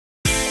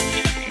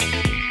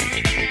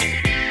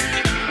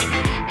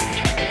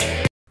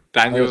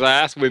Daniel's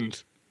ass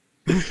wins.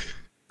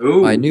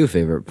 Ooh, My new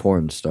favorite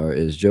porn star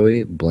is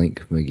Joey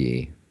Blank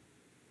McGee.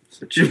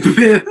 such a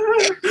bit.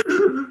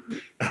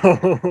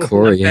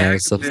 Corey The back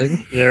has of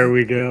something. There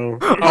we go.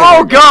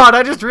 Oh God!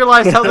 I just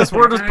realized how this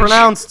word is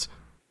pronounced.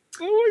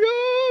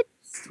 Oh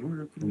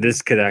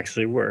This could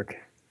actually work.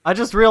 I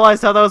just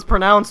realized how that was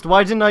pronounced.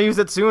 Why didn't I use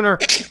it sooner?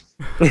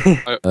 my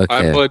god. I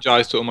Okay.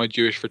 apologize to all my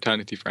Jewish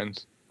fraternity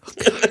friends.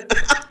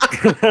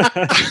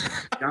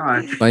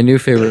 God, My new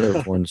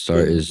favorite porn star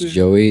is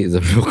Joey the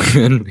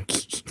Milkman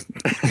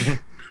McGee.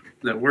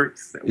 that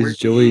works. That Is works.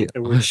 Joey It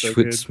works so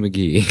Auschwitz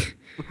McGee.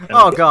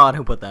 Oh God,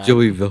 who put that?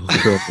 Joey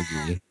Velcro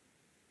McGee.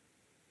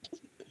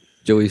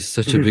 Joey's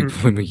such a big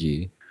boy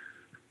McGee.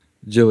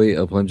 Joey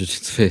a plunge to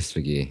his face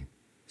McGee.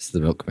 It's the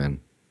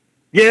milkman.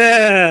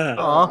 Yeah.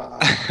 Aw,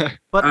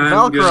 but I'm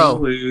gonna Velcro.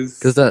 lose.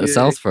 Because that Yay.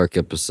 South Park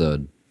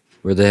episode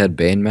where they had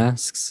Bane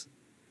masks.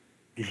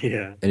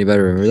 Yeah.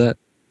 Anybody remember that?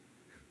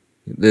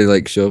 They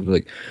like show up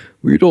like,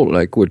 we don't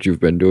like what you've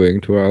been doing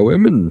to our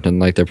women, and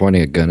like they're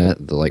pointing a gun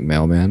at the like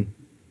mailman.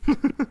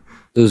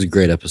 It was a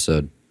great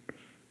episode.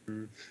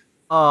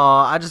 Oh,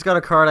 I just got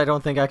a card I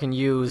don't think I can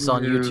use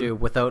on Yeah. YouTube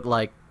without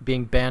like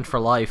being banned for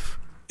life.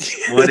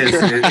 What is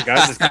it? I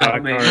just got a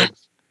Oh, man. card.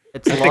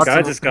 It's I think lots I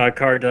of. just got a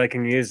card that I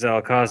can use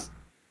that'll cause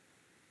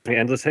me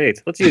endless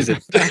hate. Let's use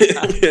it. I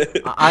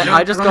just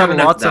I don't got have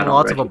enough lots of and that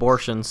lots of already.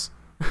 abortions.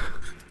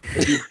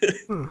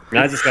 And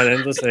I just got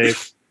endless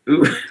hate.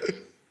 Ooh.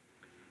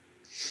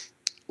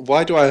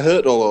 Why do I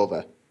hurt all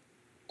over?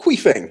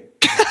 Queefing.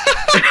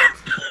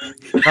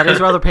 That is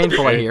rather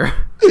painful, I hear.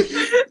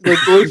 My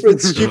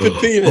boyfriend's stupid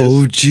penis.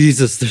 Oh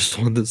Jesus, there's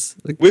one that's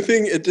like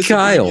Whipping a Kyle.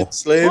 disobedient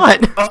slave.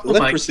 What? Oh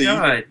Leprosy. my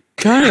God.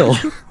 Kyle.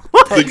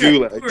 The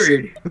gulags.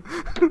 Word.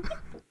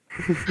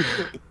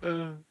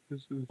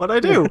 What'd I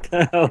do?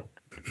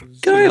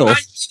 Kyle. I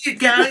did it,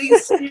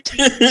 guys.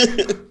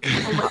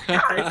 Oh my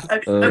God.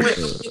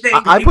 Okay.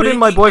 I put in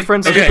my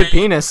boyfriend's Okay. stupid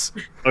penis.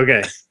 Okay.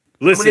 I'm gonna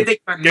Listen, thank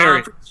my mom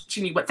Gary, for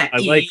teaching me what that I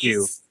is. like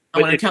you, I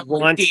but wanna if you come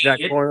with want that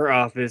Dad. corner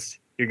office,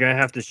 you're gonna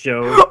have to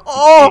show.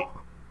 Oh!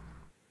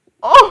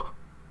 Oh!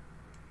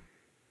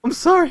 I'm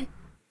sorry.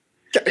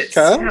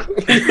 Kyle? I'm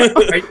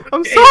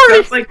It sorry.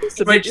 sounds like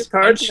Submit my your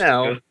cards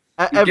now.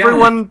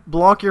 Everyone,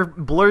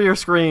 blur your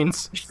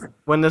screens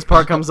when this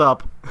part comes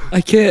up.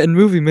 I can't in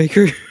Movie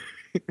Maker.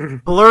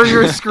 Blur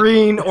your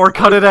screen or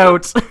cut it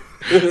out.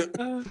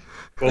 Well,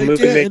 I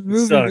movie can't making in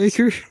Movie sucks.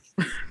 Maker.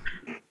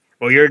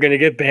 Well, you're gonna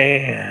get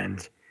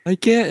banned. I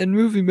can't in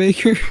Movie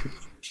Maker.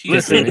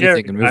 Listen, anything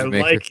Gary, in Movie I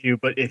Maker. like you,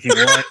 but if you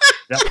want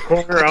that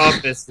corner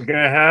office, you're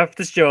gonna have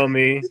to show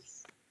me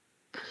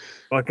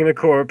fucking a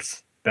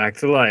corpse back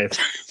to life.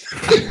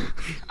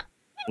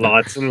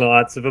 Lots and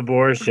lots of Oh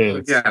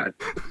abortions. God.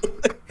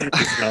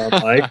 A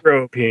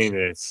micro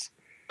penis.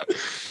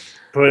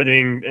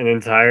 Putting an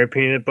entire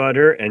peanut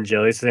butter and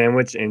jelly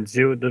sandwich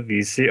into the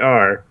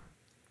VCR.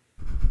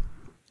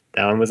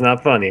 That one was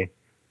not funny.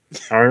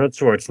 Arnold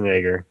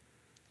Schwarzenegger.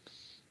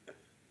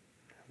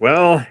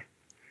 Well,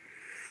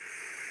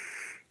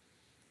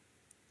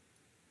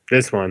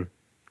 this one.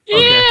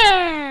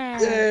 Yay!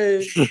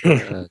 What's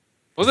the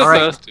Alright.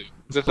 first two?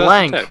 Is the first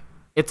Blank. 10?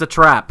 It's a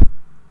trap.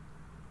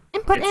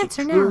 Input It's a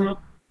answer true- now.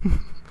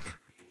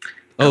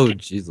 Oh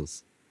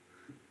Jesus.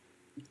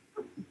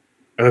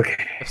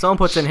 Okay. If someone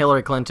puts in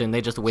Hillary Clinton,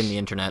 they just win the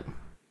internet.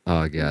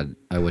 Oh God.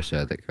 I wish I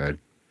had that card.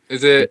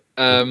 Is it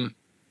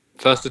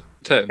first to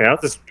 10? Okay,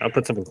 I'll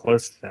put something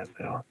close to that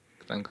though.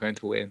 I'm going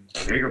to win.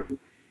 There you go.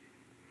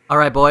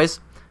 Alright, boys.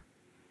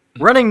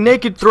 Running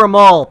naked through a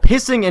mall,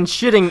 pissing and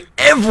shitting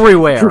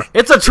everywhere.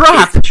 It's a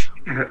trap!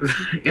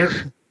 Yep.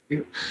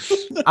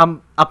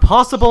 A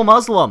possible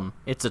Muslim.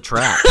 It's a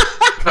trap.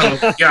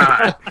 Oh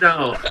God,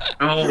 no.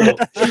 No.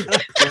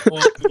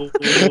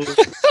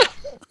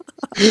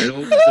 I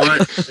don't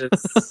want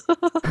this.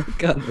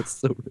 God, that's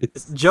so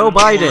racist. Joe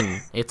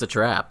Biden. It's a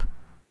trap.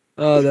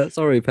 Oh, that's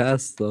already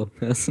passed though.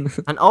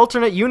 An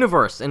alternate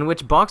universe in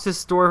which boxes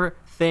store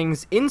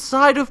things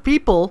inside of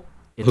people.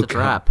 It's Oh, a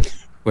trap.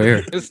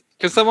 Where?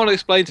 Can someone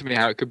explain to me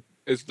how it could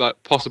is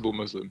like possible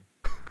Muslim?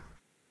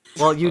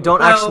 Well, you don't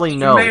Well, actually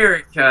know.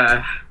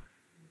 America.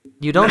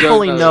 You don't I don't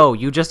fully know. know.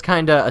 You just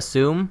kind of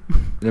assume.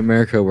 In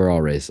America, we're all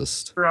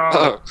racist.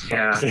 Oh.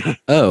 Yeah.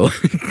 Oh.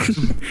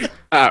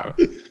 Ow.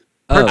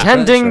 Oh,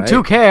 Pretending that's to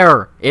right.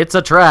 care. It's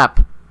a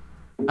trap.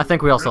 I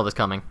think we all saw this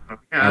coming. Oh,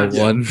 I God.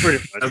 won.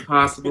 Pretty A much.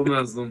 possible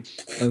Muslim.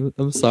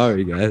 I'm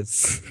sorry,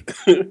 guys.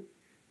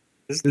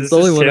 This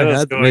only one I channel's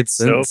had that going made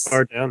so sense.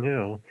 far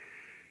downhill.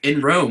 In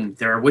Rome,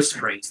 there are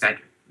whisperings that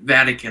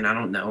Vatican, I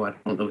don't know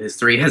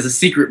history, has a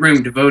secret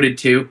room devoted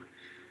to.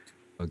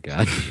 Oh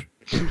God.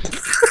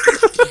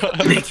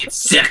 Make it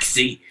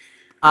sexy.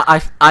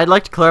 I'd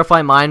like to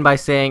clarify mine by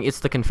saying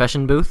it's the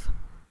confession booth.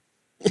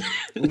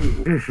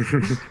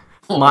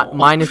 Oh.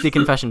 Mine is the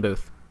confession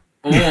booth.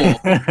 Oh.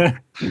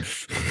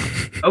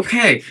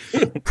 Okay.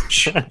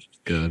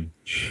 Good.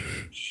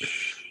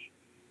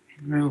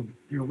 In Rome,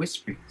 there are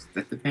whisperings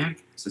that the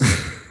Vatican is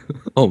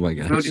Oh my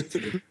gosh. devoted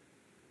to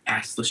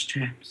assless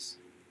traps.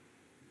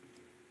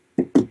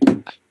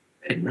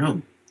 In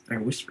Rome, there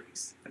are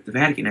whisperings that that the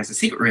Vatican has a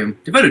secret room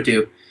devoted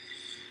to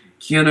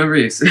Keanu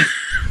Reeves.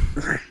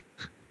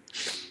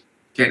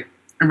 Okay.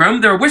 In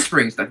Rome, there are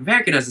whisperings that the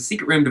Vatican has a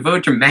secret room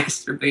devoted to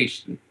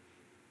masturbation.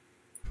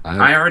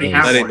 I already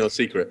have That ain't one. no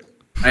secret.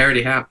 I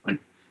already have one.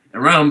 In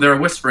Rome, there are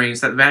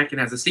whisperings that the Vatican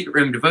has a secret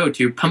room devoted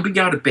to pumping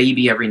out a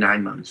baby every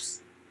 9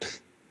 months.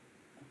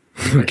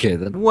 Okay,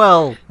 then.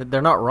 Well,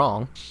 they're not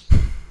wrong.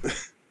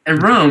 In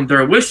Rome, there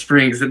are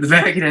whisperings that the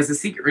Vatican has a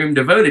secret room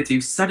devoted to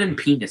sudden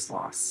penis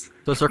loss.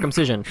 So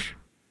circumcision.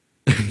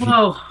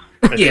 Well,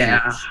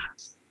 yeah.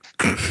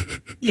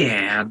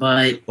 Yeah,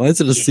 but Why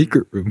is it a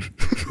secret room?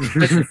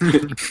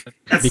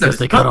 that's Because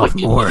they cut off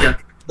more. Yeah.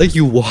 Like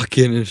you walk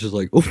in and it's just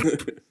like, oh,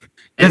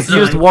 And You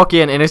just walk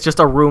in and it's just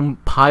a room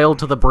piled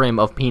to the brim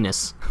of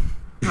penis.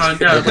 oh,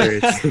 no.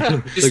 like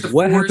Just the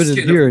what happened in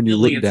foreskin here? of And you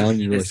look millions of down and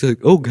you're penis. like,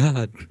 oh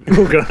god.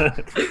 Oh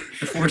god.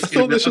 The foreskin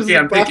I thought of this was okay, the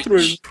I'm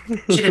thinking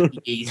bathroom.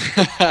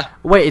 shit.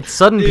 Wait, it's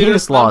sudden Yeah,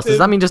 penis loss. Does something.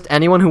 that mean just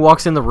anyone who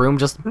walks in the room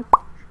just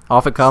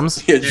off it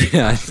comes? Yeah,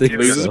 Yeah, I think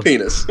loses so. a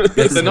penis.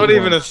 They're not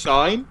even a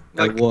sign.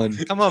 Like one.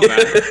 Come on,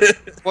 man.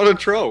 What a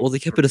troll. Well, they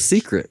kept it a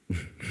secret.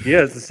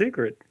 Yeah, it's a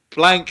secret.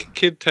 Blank,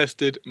 kid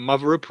tested,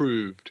 mother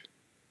approved.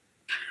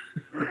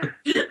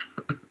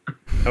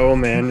 Oh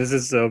man, this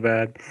is so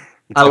bad.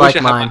 I wish like I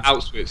mine. had my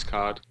Auschwitz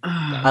card.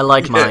 I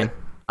like Yeah. mine.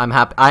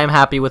 I am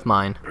happy with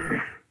mine.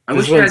 I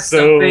This wish I had one's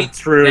so something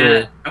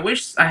true. I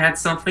wish I had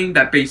something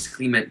that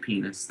basically meant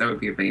penis. That would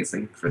be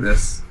amazing for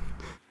this.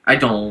 I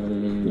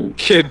don't.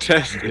 Kid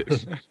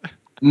tested.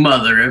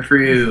 Mother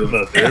approved.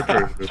 But they're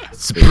approved.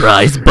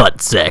 Surprise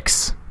butt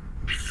sex.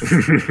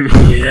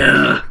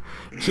 Yeah.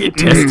 Kid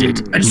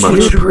tested. I just Mother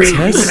want you to read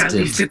approved. it, at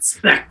least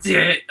expect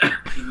it.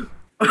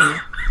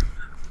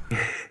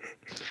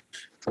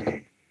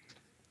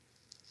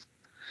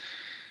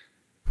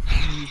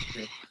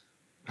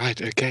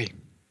 Right, okay.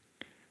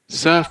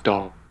 Surf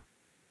doll.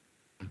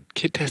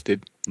 Kid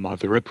tested,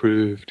 mother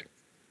approved.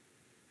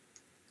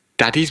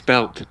 Daddy's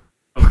belt.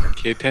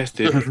 Kid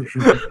tested.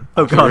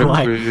 Oh god, mother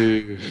why?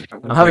 approved.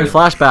 I'm having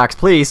flashbacks,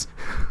 please.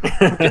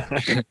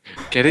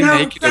 Getting No,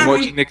 naked and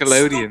watching Daddy,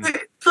 Nickelodeon. stop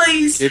it,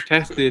 please. Kid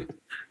tested.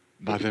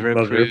 Mother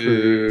Mother approved.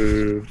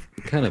 approved.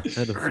 What kind of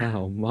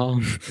pedophile,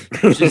 mom?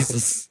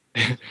 Jesus.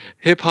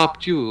 Hip hop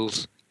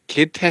jewels.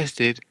 Kid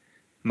tested.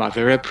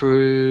 Mother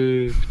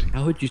approved.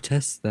 How would you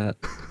test that?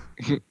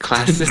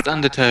 Classist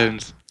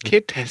undertones.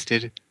 Kid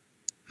tested.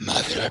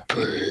 Mother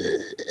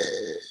approved.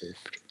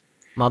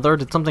 Mother,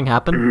 did something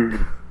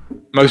happen?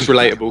 Most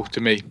relatable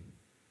to me.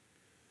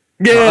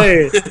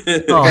 Yay!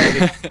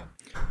 Oh,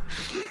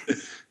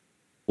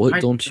 What I-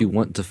 don't you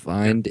want to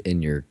find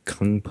in your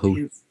Kung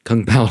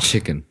Pao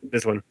chicken?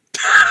 This one.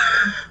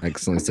 I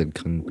accidentally said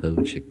Kung Po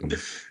chicken.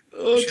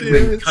 Oh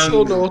dear, it's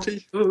so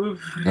naughty.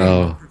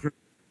 Oh,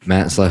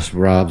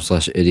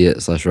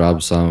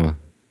 Matt/Rob/idiot/Rob Sama.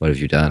 What have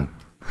you done?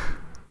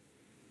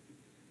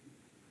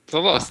 There's a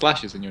lot of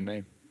slashes in your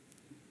name.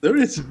 There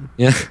is.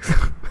 Yeah.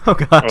 oh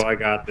god. Oh, I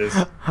got this.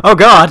 Oh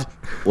god.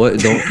 What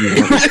don't you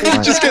want to It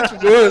find? just gets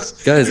worse.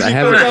 Guys, I As you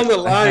haven't. go down the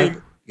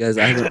line. Guys,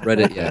 I haven't read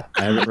it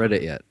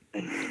yet.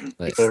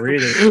 Like, Go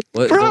read it.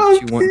 what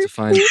don't you want to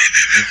find in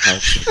Kung Pao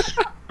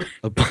chicken?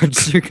 A bunch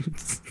of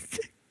chickens.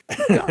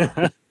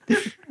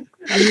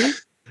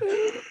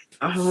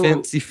 Oh,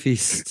 Fancy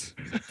feast.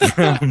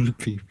 Brown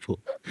people.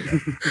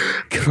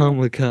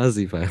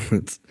 Kamikaze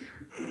violence.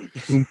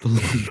 Oompa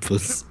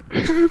Loompas.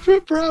 For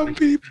brown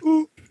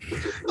people.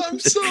 I'm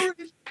sorry.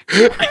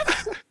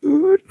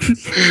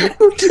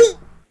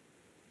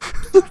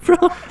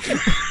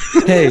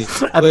 Hey,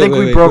 I think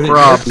we broke wouldn't-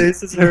 Rob.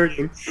 This is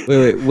hurting.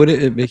 Wait,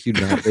 wouldn't it make you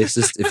not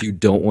racist if you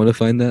don't want to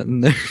find that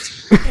in there?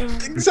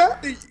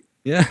 Exactly.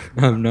 Yeah,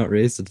 I'm not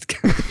racist.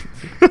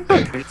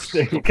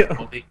 There you go.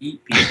 well, they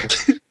eat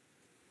people.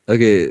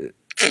 Okay,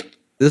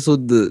 this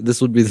would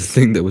be the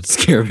thing that would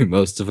scare me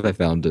most if I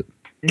found it.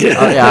 Oh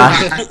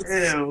yeah.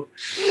 Ew.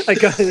 I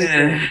got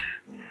it.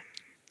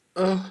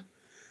 Eh.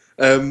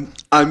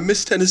 I'm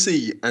Miss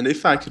Tennessee, and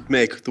if I could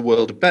make the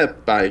world a better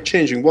by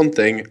changing one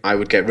thing, I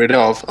would get rid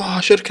of. Oh,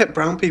 I should have kept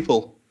brown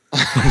people.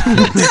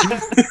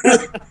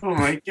 Oh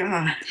my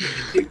god.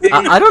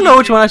 I don't know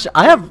which one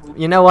I have.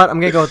 You know what? I'm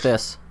gonna go with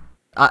this.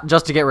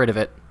 Just to get rid of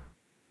it.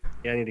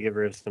 Yeah, I need to get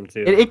rid of some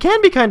too. It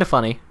can be kind of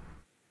funny,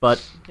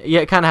 but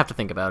you kind of have to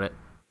think about it.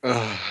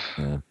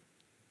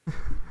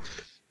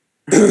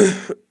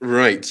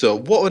 Right, so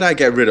what would I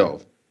get rid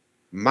of?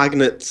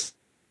 Magnets,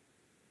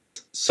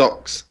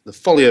 socks, the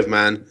folly of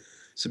man,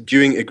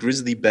 subduing a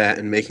grizzly bear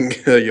and making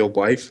her your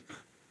wife,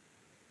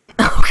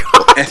 Oh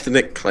god.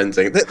 ethnic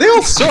cleansing. They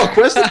all suck.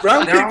 Where's the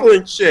brown They're people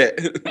and shit?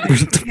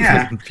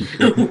 Yeah.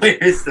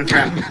 Where's the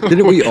brown?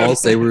 Didn't we all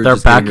say we were They're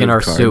just back getting in rid our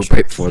of cards soup.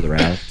 right before the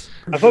round?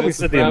 I thought we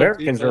said the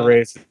Americans were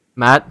racist.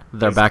 Matt,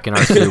 they're back in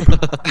our soup.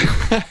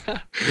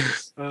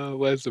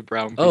 Where's the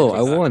brown Oh,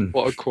 people? I won.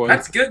 What a quote.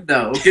 That's good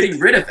though. Getting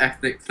rid of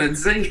ethnic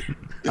cleansing.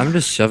 I'm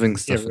just shoving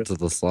stuff Yeah, into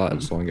the slot. I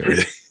just want to get rid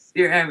of it.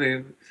 Dear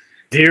Abby.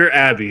 Dear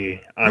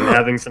Abby, I'm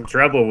having some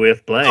trouble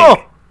with blank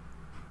Oh,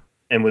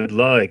 and would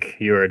like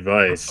your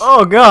advice.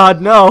 oh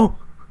god, no.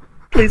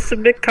 Please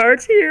submit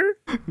cards here.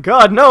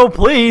 God, no,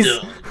 please.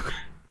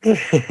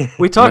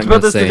 We talked Not about gonna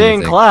this say today in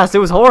anything. class. It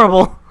was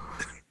horrible.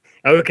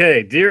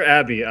 Okay, dear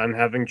Abby, I'm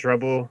having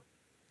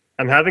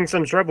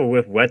some trouble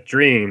with wet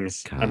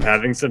dreams. God. I'm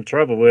having some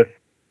trouble with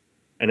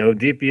an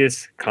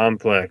Oedipus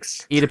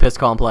complex. Oedipus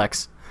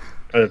complex.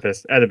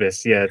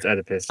 Oedipus, yeah, it's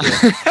Oedipus.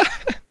 Yeah.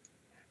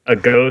 A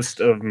ghost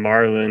of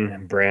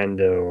Marlon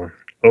Brando.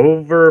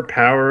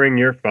 Overpowering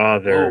your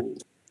father. Oh,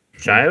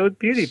 Child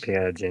beauty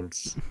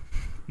pageants.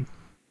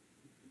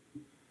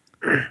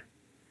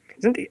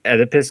 Isn't the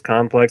Oedipus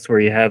complex where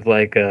you have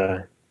like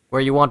a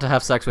Where you want to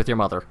have sex with your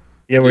mother.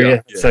 where you Yeah.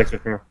 have sex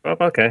with your oh,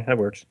 okay, that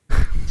works.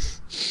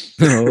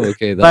 Oh,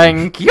 okay. That,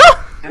 Thank you!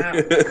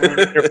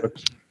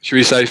 Should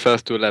we say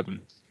first to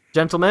 11?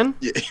 Gentlemen,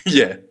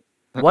 Yeah.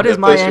 what is Yeah,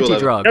 my first rule of it.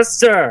 anti-drug? Yes,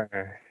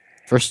 sir.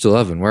 first to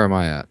 11. Where am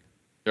I at?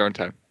 You're on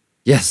 10.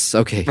 Yes.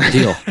 Okay.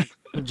 Deal.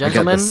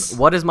 Gentlemen, this.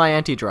 what is my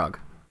anti-drug?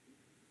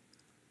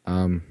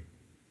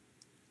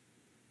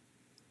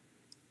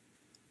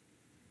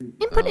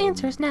 Input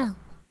answers now.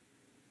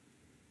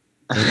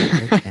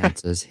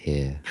 Answers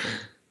here.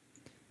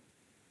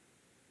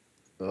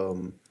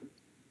 Um,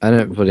 I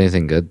didn't put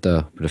anything good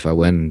though. But if I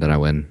win, then I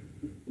win.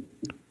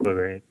 Oh,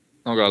 great.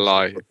 Not gonna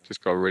lie,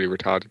 just got a really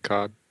retarded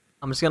card.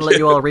 I'm just gonna let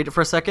you all read it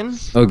for a second.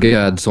 Oh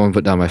god! Someone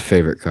put down my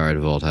favorite card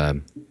of all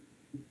time.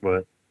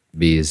 What?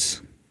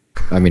 Bees.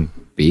 I mean,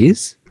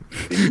 bees.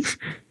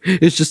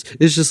 it's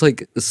just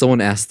like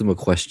someone asked them a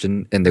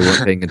question and they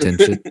weren't paying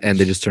attention and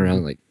they just turn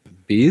around like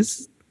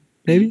bees,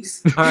 maybe.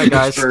 Alright,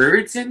 guys.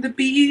 birds and the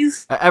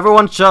bees.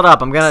 Everyone shut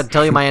up. I'm gonna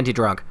tell you my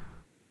anti-drug.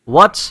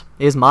 What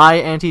is my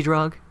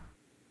anti-drug?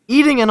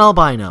 Eating an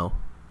albino.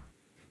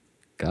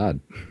 God.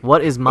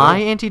 What is my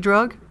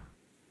anti-drug?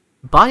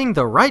 Buying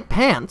the right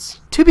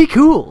pants to be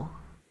cool.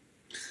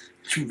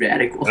 Too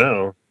radical.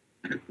 Oh.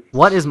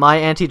 What is my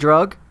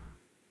anti-drug?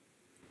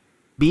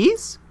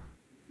 Bees?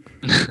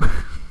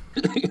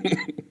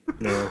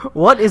 No.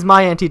 What is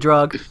my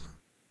anti-drug?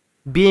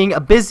 Being a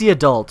busy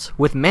adult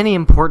with many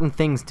important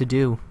things to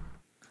do.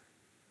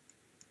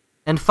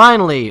 And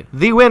finally,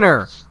 the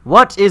winner.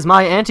 What is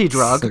my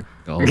anti-drug?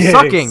 Oh,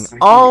 Sucking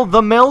all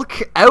the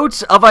milk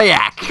out of a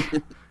yak.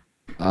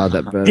 ah,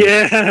 that bad.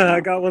 Yeah,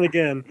 I got one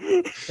again.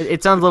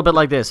 It sounds a little bit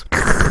like this.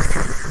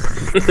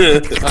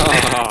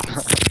 Ah,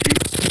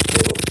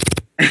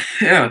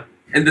 Yeah.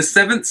 In the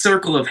seventh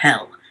circle of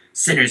hell,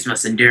 sinners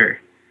must endure.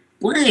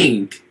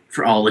 Blank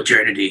for all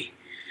eternity.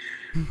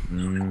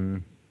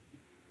 Mm,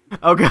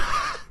 Oh god.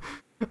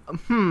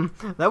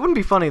 That wouldn't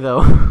be funny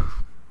though.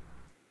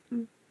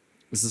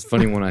 this is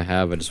funny one I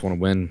have. I just want to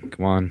win.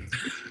 Come on.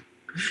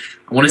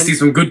 I want to see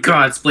some good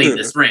cards played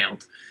this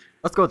round.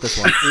 Let's go with this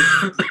one.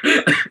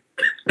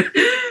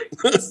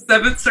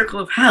 Seventh circle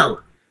of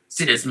hell,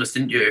 sinners must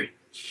endure.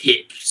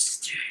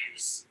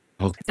 Hipsters.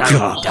 Oh Da,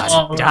 god.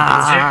 da,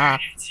 da.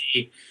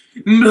 Eternity.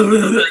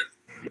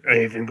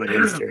 Anything but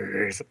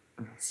hipsters.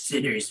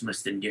 Sinners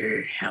must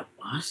endure. How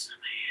awesome,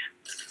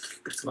 man.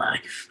 That's a lie.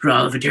 For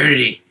all of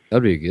eternity.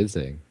 That'd be a good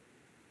thing.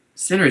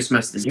 Sinners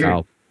must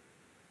endure.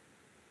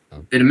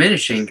 Stop. The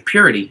diminishing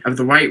purity of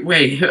the right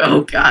way.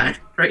 Oh God,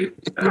 right?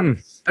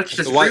 Mm. That's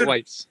just the white rude.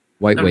 weights.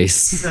 White No.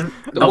 waste. The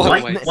The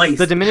white white rice.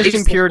 The diminishing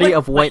It's the purity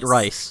of white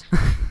rice.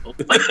 rice.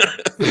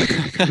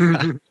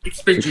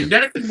 It's been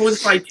genetically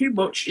modified too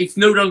much. It's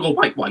no longer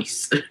white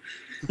rice.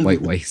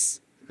 White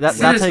waste. That's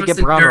Sinners how you get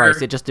must brown endure.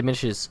 rice. It just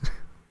diminishes.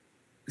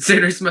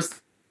 Sinners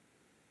must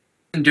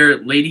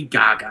endure Lady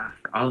Gaga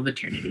for all of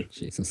eternity.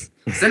 Jesus.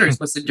 Sinners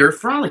must endure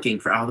frolicking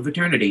for all of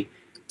eternity.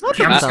 That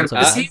I'm doesn't just sound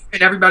gonna so bad. see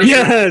and everybody.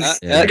 Yes!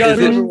 Yeah. I got Is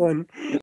it- another one.